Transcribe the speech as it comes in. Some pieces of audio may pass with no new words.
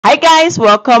Guys,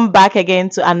 welcome back again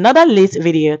to another late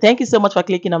video. Thank you so much for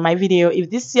clicking on my video. If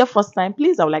this is your first time,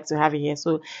 please, I would like to have you here.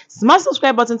 So smash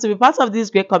subscribe button to be part of this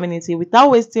great community.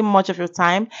 Without wasting much of your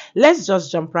time, let's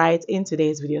just jump right in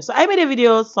today's video. So I made a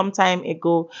video some time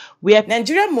ago where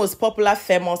Nigeria's most popular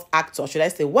famous actor, should I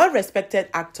say well-respected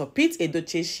actor,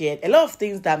 Edochie, shared a lot of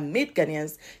things that made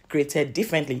Ghanaians created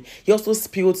differently. He also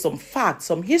spilled some facts,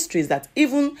 some histories that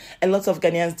even a lot of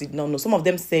Ghanaians did not know. Some of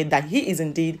them said that he is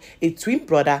indeed a twin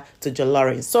brother to John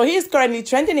Lawrence. So he is currently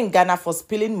trending in Ghana for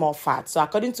spilling more facts. So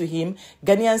according to him,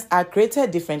 Ghanaians are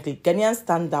created differently. Ghanaians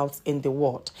stand out in the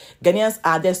world.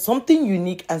 There's something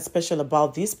unique and special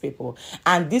about these people.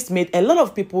 And this made a lot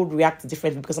of people react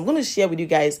differently, because I'm going to share with you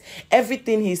guys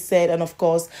everything he said, and of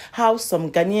course, how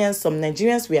some Ghanaians, some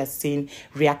Nigerians we are seeing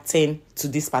reacting to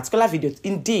this particular video.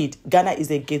 Indeed, Ghana is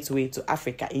a gateway to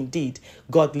Africa. Indeed,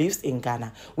 God lives in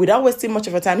Ghana. Without wasting much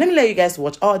of your time, let me let you guys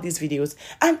watch all these videos,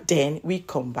 and then we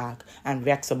come back and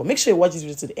react some more. Make sure you watch this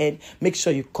video to the end. Make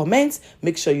sure you comment.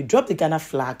 Make sure you drop the Ghana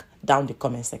flag down the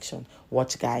comment section.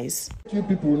 Watch, guys. You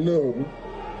people know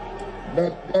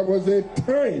that there was a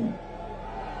time,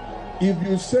 if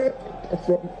you said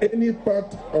from any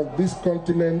part of this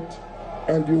continent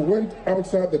and you went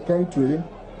outside the country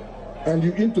and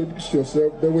you introduce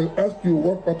yourself, they will ask you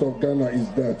what part of Ghana is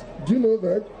that. Do you know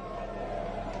that?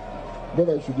 But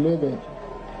I should know that.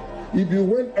 If you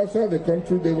went outside the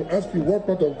country, they will ask you what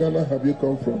part of Ghana have you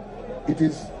come from. It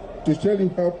is to tell you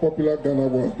how popular Ghana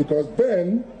was. Because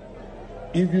then,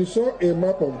 if you saw a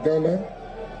map of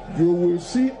Ghana, you will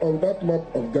see on that map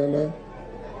of Ghana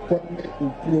Kwame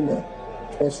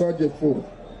Nkrumah or Sajefo.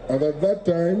 And at that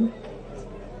time,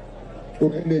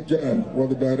 Nigerian was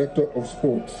the director of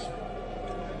sports.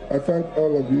 I thank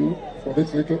all of you for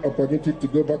this little opportunity to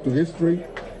go back to history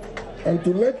and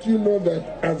to let you know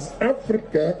that as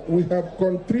Africa, we have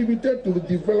contributed to the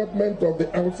development of the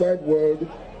outside world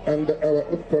and our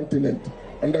own continent.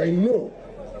 And I know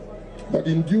that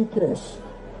in due course,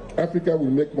 Africa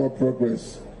will make more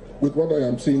progress with what I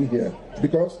am seeing here,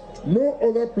 because no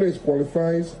other place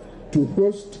qualifies to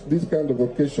host this kind of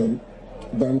occasion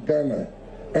than Ghana.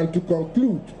 And to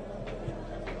conclude,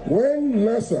 when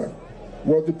Nasser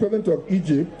was the president of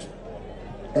Egypt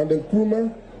and then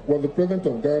Nkrumah was the president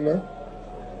of Ghana,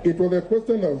 it was a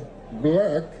question of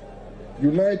black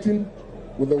uniting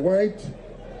with the white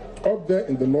up there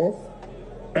in the north,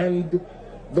 and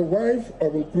the wife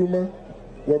of Nkrumah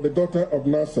was the daughter of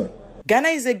Nasser. Ghana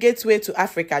is a gateway to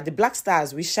Africa. The Black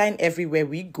Stars, we shine everywhere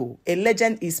we go. A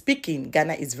legend is speaking.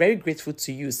 Ghana is very grateful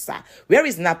to you, sir. Where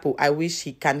is Napo? I wish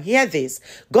he can hear this.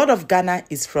 God of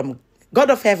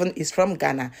heaven is from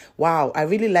Ghana. Wow, I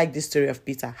really like this story of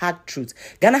Peter. Hard truth.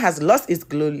 Ghana has lost its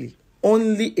glory.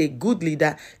 Only a good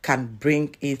leader can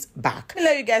bring it back.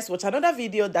 Let you guys watch another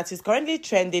video that is currently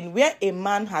trending, where a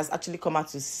man has actually come out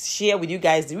to share with you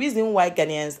guys the reason why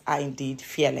Ghanaians are indeed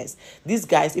fearless. These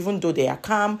guys, even though they are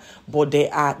calm, but they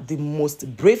are the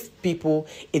most brave people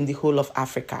in the whole of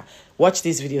Africa. Watch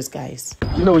these videos, guys.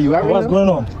 You know where you at? What's going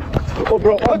on? Oh,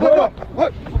 bro,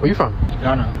 what? Where you from?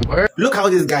 Ghana. Where? Look how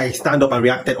this guy stand up and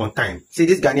reacted on time. See,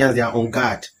 these Ghanaians, they are on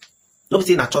guard. Don't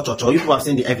say na church. You people have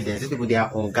seen the evidence. These people, they are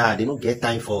on guard. They don't get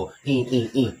time for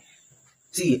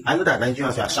See, I know that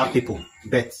Nigerians are sharp people,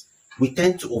 but we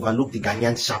tend to overlook the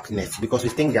Ghanaian sharpness because we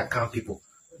think they are calm people.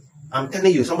 I'm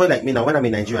telling you, somebody like me now, when I'm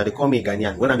in Nigeria, they call me a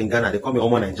Ghanaian. When I'm in Ghana, they call me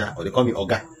Omo Nigeria, or they call me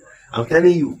Oga. I'm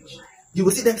telling you, you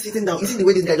will see them sitting down. You see the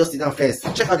way this guy just sit down first.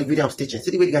 Check out the video I'm stitching.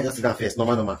 See the way the guy just sit down first.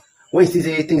 Normal. When he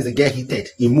sees things get heated,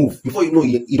 he move. Before you know,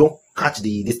 you don't catch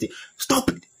this thing. Stop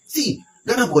it. See,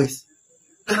 Ghana boys.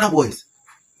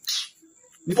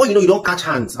 Before you know, you don't catch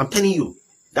hands. I'm telling you.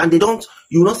 And you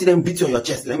will not see them beat you on your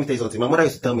chest. Let me tell you something. My mother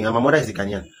used to tell me, and my mother is a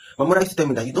Ghanaian. My mother used to tell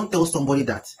me that you don't tell somebody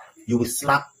that you will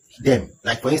slap them.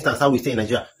 Like, for instance, how we say in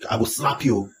Nigeria, I will slap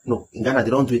you. No, in Ghana, they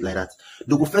don't do it like that.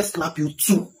 They will first slap you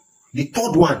two. The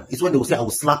third one is when they will say, I will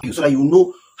slap you, so that you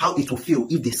know how it will feel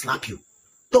if they slap you.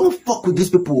 Don't fuck with these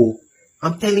people.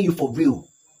 I'm telling you for real.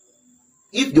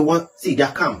 If they want, see, they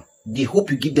are calm. They hope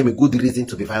you give them a good reason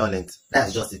to be violent.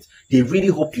 That's just it. They really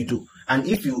hope you do. And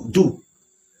if you do,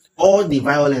 all the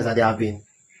violence that they have been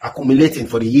accumulating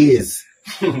for the years,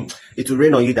 it will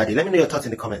rain on you that day. Let me know your thoughts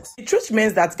in the comments. The truth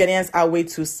means that Ghanaians are way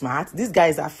too smart. These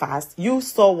guys are fast. You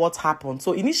saw what happened.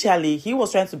 So initially, he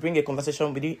was trying to bring a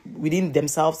conversation within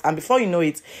themselves. And before you know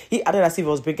it, he acted as if he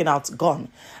was breaking out gun.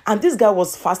 And this guy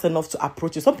was fast enough to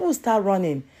approach you. Some people start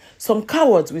running. some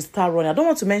cowards will start running. I don't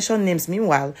want to mention names.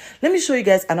 Meanwhile, let me show you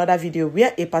guys another video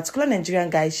where a particular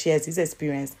Nigerian guy shares his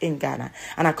experience in Ghana.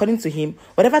 And according to him,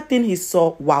 whatever thing he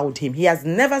saw wowed him. He has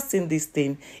never seen this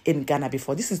thing in Ghana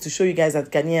before. This is to show you guys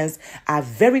that Ghanaians are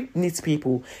very neat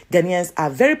people. Ghanaians are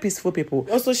very peaceful people.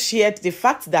 He also shared the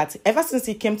fact that ever since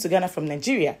he came to Ghana from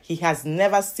Nigeria, he has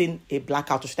never seen a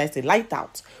blackout, or should I say light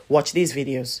out. Watch these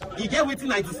videos. You get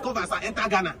waiting I discover as I enter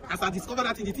Ghana. As I discover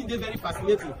that the thing is very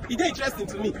fascinating. It's interesting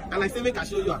to me. And I say, make I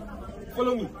show you.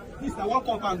 Follow me. This is the one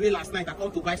compound where last night I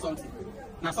come to buy something.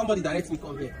 Now somebody directs me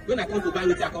come here. When I come to buy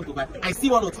what I come to buy, I see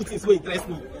one or two things will interest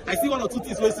me. I see one or two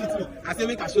things will suit me. I say,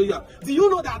 make I show you. Do you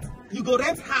know that you go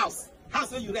rent house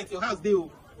where you rent your house there,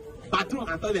 bathroom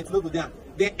and toilet no go there.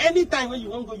 Then anytime when you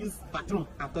want to go use bathroom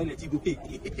and toilet, you go pay.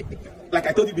 Like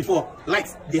I told you before,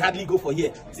 lights they hardly go for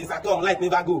here. Since I come, light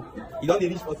never go. You don't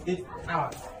reach 48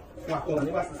 hours. So I come, I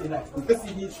never see light. The first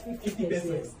CD 50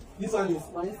 pesos. This one is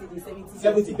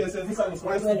 70 pesos. This one is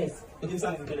 1 CD. Okay, this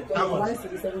one is better. How much?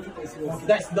 70 pesos.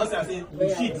 That's I say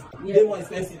you shit. They more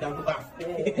expensive than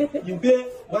Kuba. You pay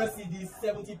 1 CD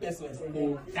 70 pesos.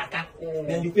 Kaka.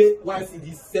 Then you pay 1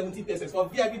 CD 70 pesos for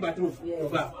VIP bathroom.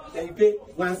 Then you pay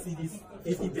 1 CD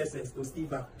 50 pesos to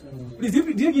Steve. Please,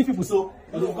 do you give people so?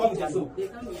 Or they come with their soap? They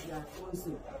come with their own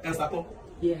soap. And Sapo?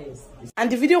 Yes.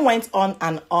 And the video went on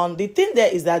and on. The thing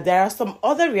there is that there are some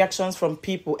other reactions from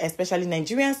people, especially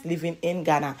Nigerians living in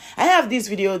Ghana. I have this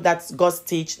video that got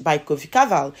staged by Kofi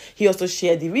Kaval. He also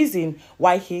shared the reason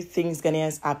why he thinks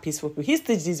Ghanaians are peaceful people. He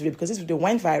staged this video because this video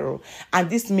went viral and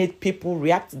this made people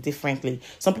react differently.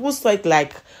 Some people saw it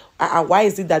like, why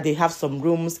is it that they have some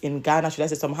rooms in Ghana, should I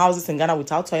say some houses in Ghana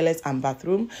without toilets and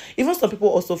bathroom? Even some people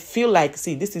also feel like,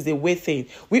 see, this is a way thing.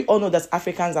 We all know that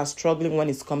Africans are struggling when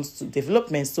it comes to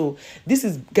development. So this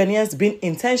is Ghanaians being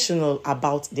intentional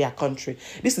about their country.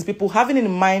 This is people having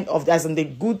in mind of, as in the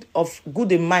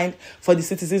good in mind for the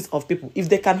citizens of people. If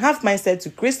they can have mindset to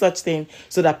create such thing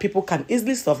so that people can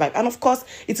easily survive. And of course,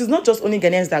 it is not just only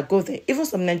Ghanaians that go there. Even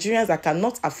some Nigerians that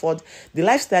cannot afford the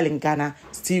lifestyle in Ghana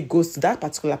still goes to that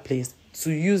particular place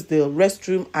to use the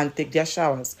restroom and take their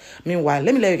showers. Meanwhile,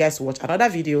 let me let you guys watch another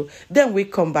video, then we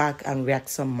come back and react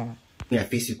some more. I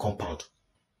face you compound.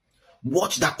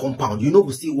 Watch that compound. You know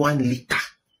we see 1 liter,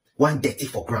 1 dirty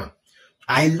for ground.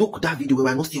 I look that video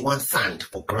where I don't see 1 sand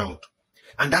for ground.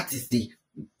 And that is the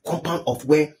compound of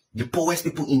where the poorest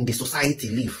people in the society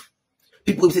live.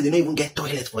 People say they don't even get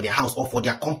toilets for their house or for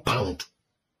their compound.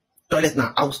 Toilets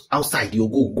now outside, you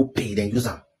go pay, then use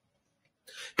them.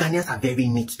 Ghanaians are very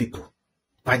neat people.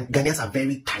 But Ghanaians are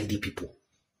very tidy people.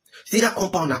 See that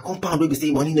compound where we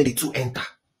say money no they to enter.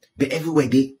 But everywhere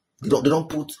they don't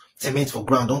put cement for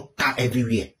ground, don't tar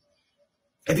everywhere.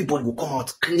 Everybody will come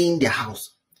out, clean their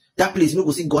house. That place, you know,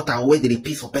 go see gutter or where they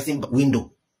piss for person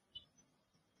window.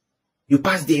 You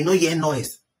pass there, you know, hear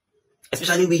noise.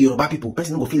 Especially with Yoruba people,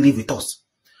 person will feel live with us.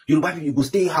 Yoruba people, you go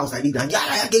stay in house like this,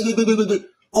 and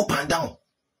up and down.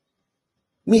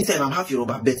 Me say I'm half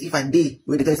Yoruba, but if I did,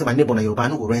 when they tell you my neighbor na Yoruba, I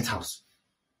no go rent house.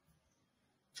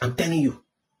 I'm telling you.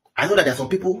 I know that there are some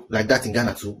people like that in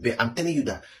Ghana too, but I'm telling you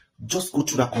that just go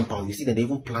through that compound. You see that they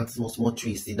even plant small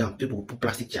trees, sit down. People will put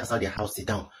plastic chairs outside their house, sit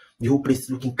down. The whole place is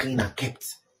looking clean and kept.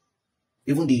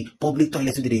 Even the public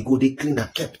toilets where they go, they clean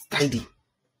and kept, tidy.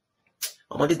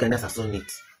 All these Ghanaians are so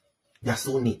neat. They are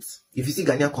so neat. If you see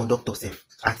Ghanaian conductors,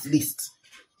 at least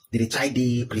they try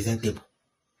the presentable.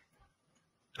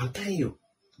 I'm telling you.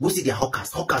 Go see their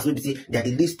hawkers. Hawkers will say they are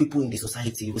the least people in the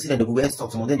society. You will see that they will wear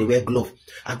socks, some of them they wear gloves.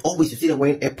 And always you see them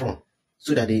wearing apron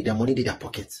so that their money in their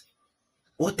pockets.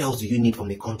 What else do you need from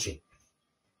the country?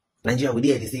 Nigeria, we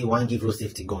they say one give road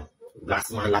safety gun.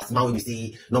 Last man we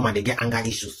say no man they get anger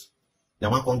issues.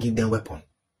 Now one can't give them weapon.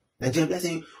 Nigeria, let's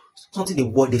say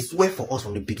something they swear for us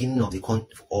from the beginning of the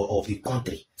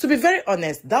country. To be very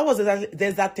honest, that was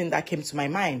there's that thing that came to my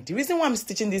mind. The reason why I'm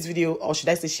stitching this video, or should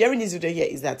I say sharing this video here,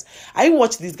 is that I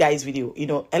watched this guy's video. You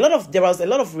know, there was a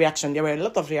lot of reaction. There were a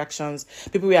lot of reactions.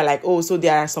 People were like, oh, so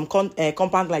there are some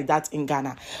compound like that in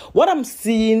Ghana. What I'm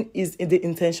seeing is in the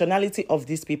intentionality of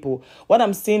these people. What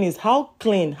I'm seeing is how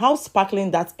clean, how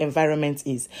sparkling that environment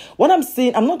is. What I'm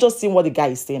seeing, I'm not just seeing what the guy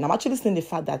is saying. I'm actually seeing the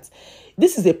fact that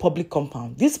this is a public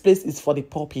compound. This place is for the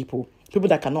poor people. People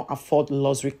that cannot afford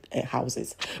luxury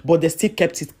houses. But they still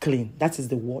kept it clean. That is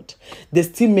the word. They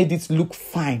still made it look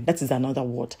fine. That is another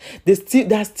word. They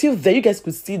are still there. You guys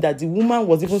could see that the woman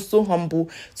was even so humble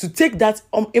to take that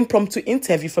impromptu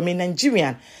interview from a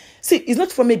Nigerian. See, it's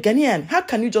not from a Ghanaian. How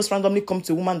can you just randomly come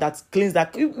to a woman that cleans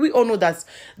that? We all know that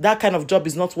that kind of job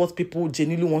is not what people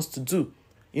genuinely wants to do.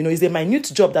 You know, it's a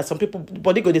minute job that some people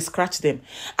body go, they scratch them.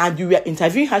 And you were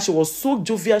interviewing her. She was so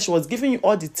jovial. She was giving you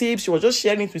all the tips. She was just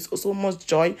sharing it with so much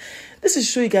joy. This is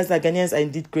show you guys that Ghanaians are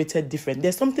indeed created different.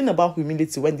 There's something about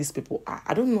humility when these people are.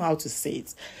 I don't know how to say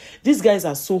it. These guys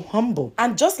are so humble.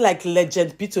 And just like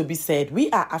legend P2B said, we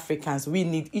are Africans. We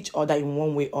need each other in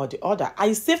one way or the other.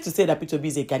 It's safe to say that P2B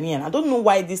is a Ghanaian. I don't know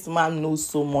why this man knows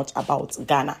so much about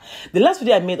Ghana. The last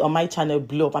video I made on my channel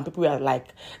blew up and people were like,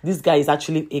 this guy is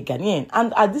actually a Ghanaian.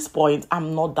 And at this point,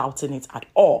 I'm not doubting it at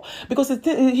all because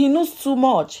he knows too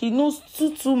much. He knows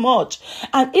too much.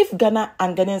 And if Ghana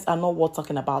and Ghanaians are not worth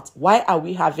talking about, why are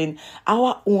we having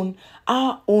our own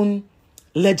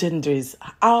legendaries,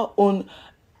 our own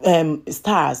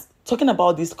stars talking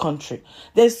about this country?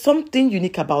 There's something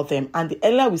unique about them, and the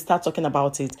earlier we start talking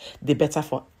about it, the better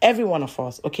for every one of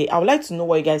us. Okay, I would like to know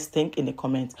what you guys think in the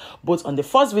comments, both on the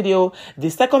first video, the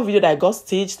second video that I got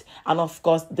staged, and of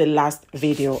course the last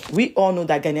video. We all know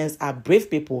that Ghanaians are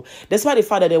brave people. That's why the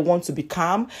fact that they want to be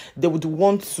calm, they would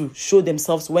want to show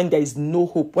themselves when there is no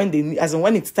hope, when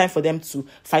it's time for them to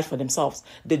fight for themselves,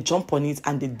 they jump on it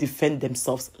and they defend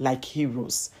themselves like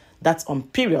heroes. That's on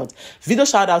period. Video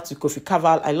shout out to Kofi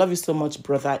Kaval. I love you so much,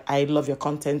 brother. I love your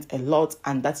content a lot,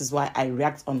 and that is why I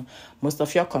react on most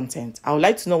of your content. I would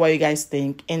like to know what you guys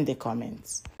think in the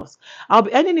comments. I'll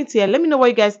be ending it here. Let me know what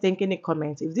you guys think in the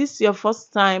comments. If this is your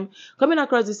first time coming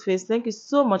across this face, thank you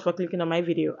so much for clicking on my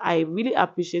video. I really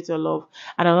appreciate your love,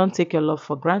 and I don't take your love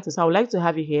for granted. So I would like to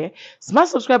have you here. Smash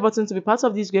the subscribe button to be part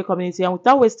of this great community, and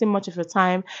without wasting much of your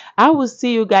time, I will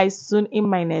see you guys soon in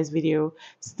my next video.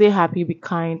 Stay happy, be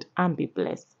kind, and be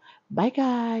blessed. Bye,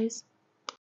 guys.